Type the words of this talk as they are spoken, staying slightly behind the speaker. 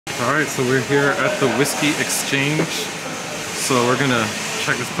Alright, so we're here at the Whiskey Exchange. So we're gonna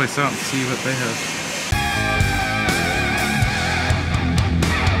check this place out and see what they have.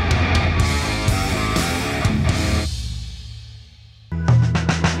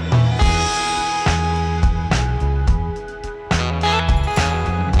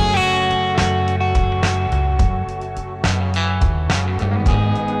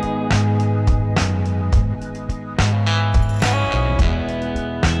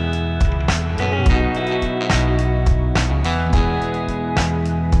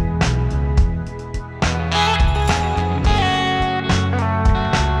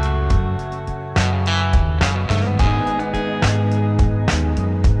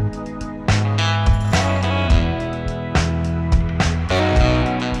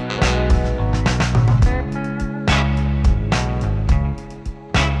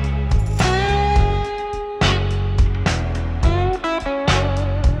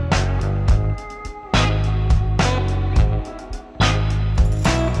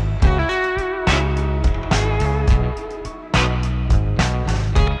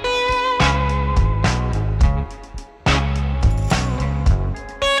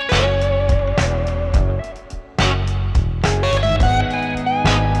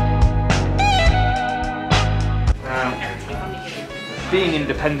 Being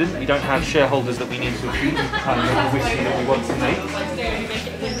independent, we don't have shareholders that we need to keep kind of the whiskey that we want to make.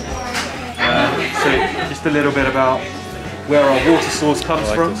 So just a little bit about where our water source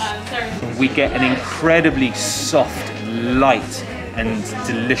comes from. We get an incredibly soft, light and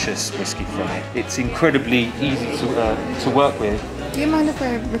delicious whiskey from it. It's incredibly easy to work with. Do you mind if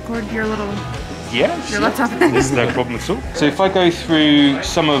I record your little laptop? There's no problem at all. So if I go through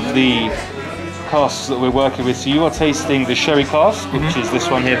some of the casks that we're working with, so you are tasting the sherry cask, which is this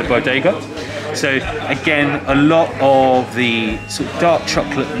one here, the Bodega. So again, a lot of the sort of dark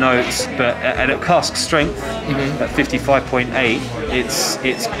chocolate notes, but at a cask strength, at 55.8,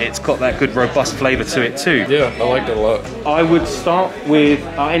 it's got that good robust flavour to it too. Yeah, I like it a lot. I would start with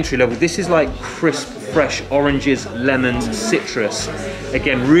our entry level. This is like crisp, fresh oranges, lemons, citrus.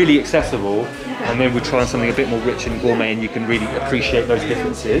 Again, really accessible. And then we try on something a bit more rich and gourmet, and you can really appreciate those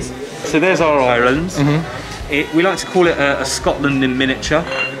differences. So there's our islands. We like to call it a Scotland in miniature.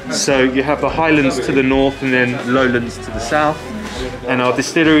 So you have the Highlands to the north and then Lowlands to the south. And our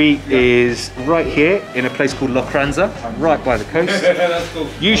distillery is right here in a place called Lochranza, right by the coast.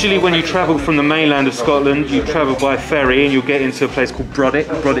 Usually when you travel from the mainland of Scotland, you travel by ferry and you'll get into a place called Brodick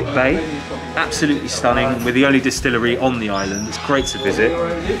Bay. Absolutely stunning. We're the only distillery on the island. It's great to visit.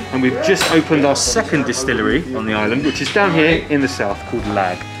 And we've just opened our second distillery on the island, which is down here in the south, called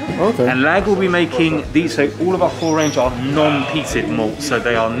Lag. Okay. And Lag will be making these, so all of our core range are non-peated malts, so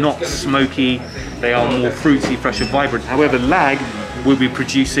they are not smoky, they are more fruity, fresh and vibrant. However, Lag will be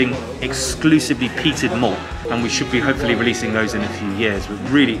producing exclusively peated malt, and we should be hopefully releasing those in a few years with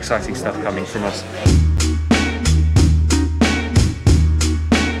really exciting stuff coming from us.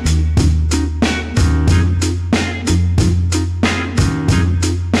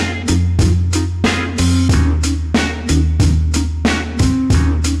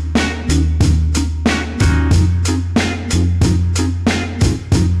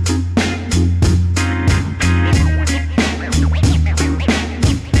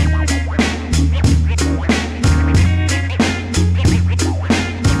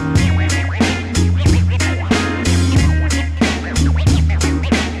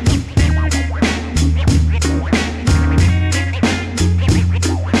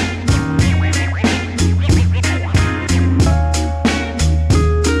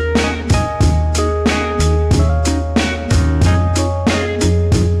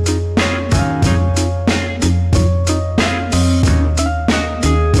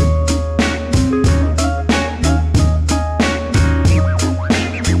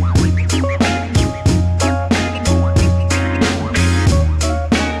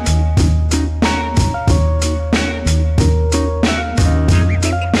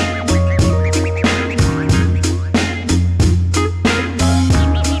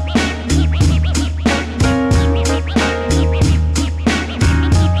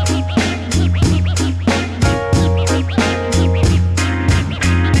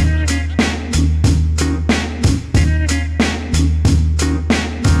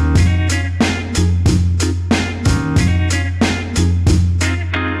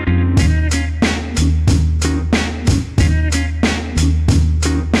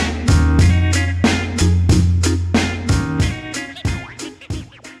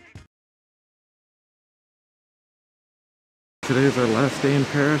 Today is our last day in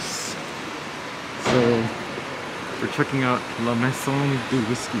Paris, so We're checking out La Maison Du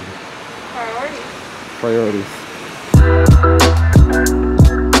Whisky. Priorities. Priorities.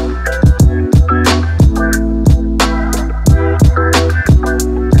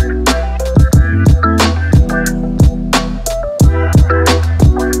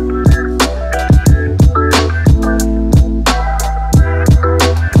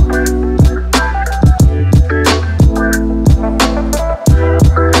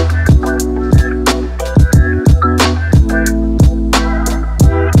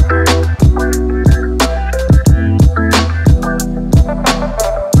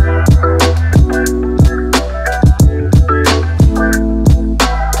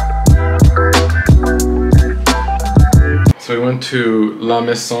 So we went to La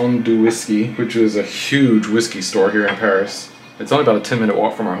Maison Du Whisky, which is a huge whiskey store here in Paris. It's only about a 10-minute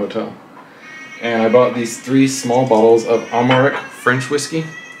walk from our hotel. And I bought these 3 small bottles of Armorik French whiskey.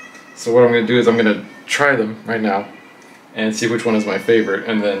 So what I'm going to do is I'm going to try them right now and see which one is my favorite,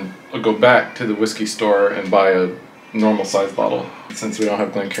 and then I'll go back to the whiskey store and buy a normal size bottle. Since we don't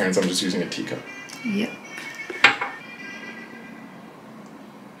have Glencairns, I'm just using a teacup. Yep.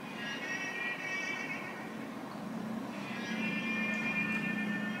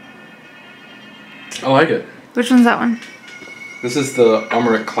 I like it. Which one's that one? This is the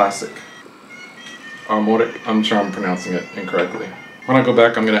Armorik Classic. Armorik, I'm sure I'm pronouncing it incorrectly. When I go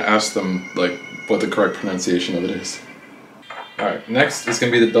back, I'm going to ask them like what the correct pronunciation of it is. Alright, next is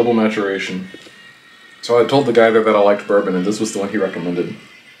going to be the double maturation. So I told the guy there that I liked bourbon, and this was the one he recommended.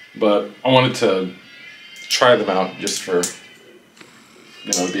 But I wanted to try them out just for,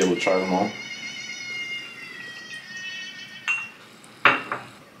 you know, to be able to try them all.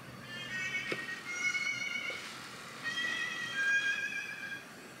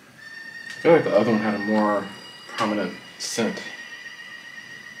 I feel like the other one had a more prominent scent.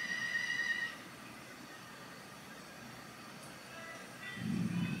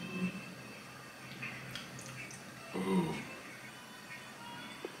 Ooh.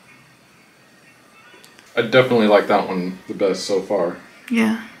 I definitely like that one the best so far.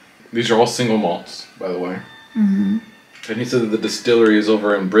 Yeah. These are all single malts, by the way. Mm-hmm. And he said that the distillery is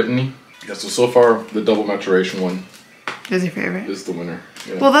over in Brittany. Yeah, so far the double maturation one Is your favorite? is the winner.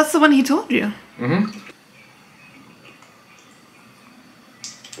 Yeah. Well, that's the one he told you. Mm-hmm.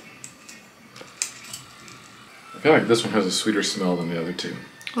 I feel like this one has a sweeter smell than the other two.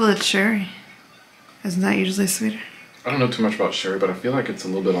 Well, it's sherry. Isn't that usually sweeter? I don't know too much about sherry, but I feel like it's a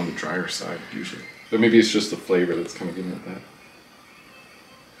little bit on the drier side, usually. But maybe it's just the flavor that's kind of giving it that.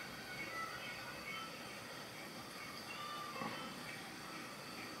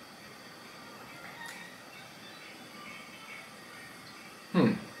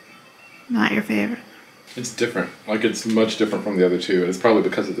 Not your favorite. It's different. Like, it's much different from the other two, and it's probably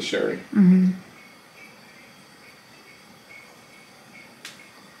because of the sherry. Mm-hmm.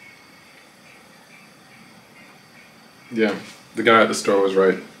 Yeah, the guy at the store was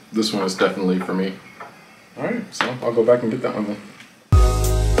right. This one is definitely for me. Alright, so I'll go back and get that one then.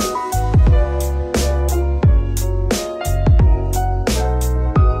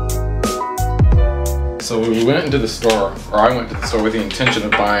 So we went into the store, or I went to the store with the intention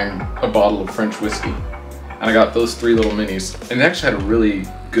of buying a bottle of French whiskey. And I got those 3 little minis. And they actually had a really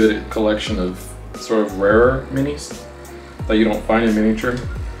good collection of sort of rarer minis that you don't find in miniature.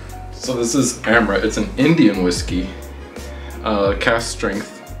 So this is Amra. It's an Indian whiskey, cask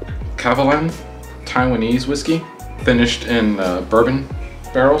strength Kavalan Taiwanese whiskey, finished in bourbon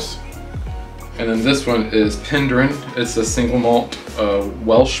barrels. And then this one is Penderyn. It's a single malt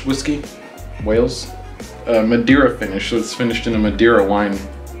Welsh whiskey, Wales. Madeira finish, so it's finished in a Madeira wine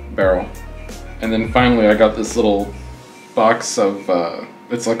barrel. And then finally I got this little box of,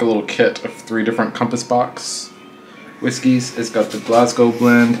 it's like a little kit of 3 different Compass Box whiskeys. It's got the Glasgow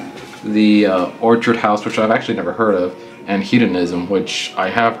blend, the Orchard House, which I've actually never heard of, and Hedonism, which I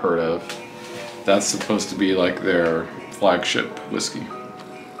have heard of. That's supposed to be like their flagship whiskey.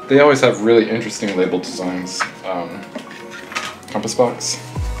 They always have really interesting label designs. Compass Box.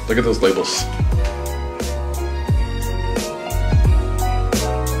 Look at those labels.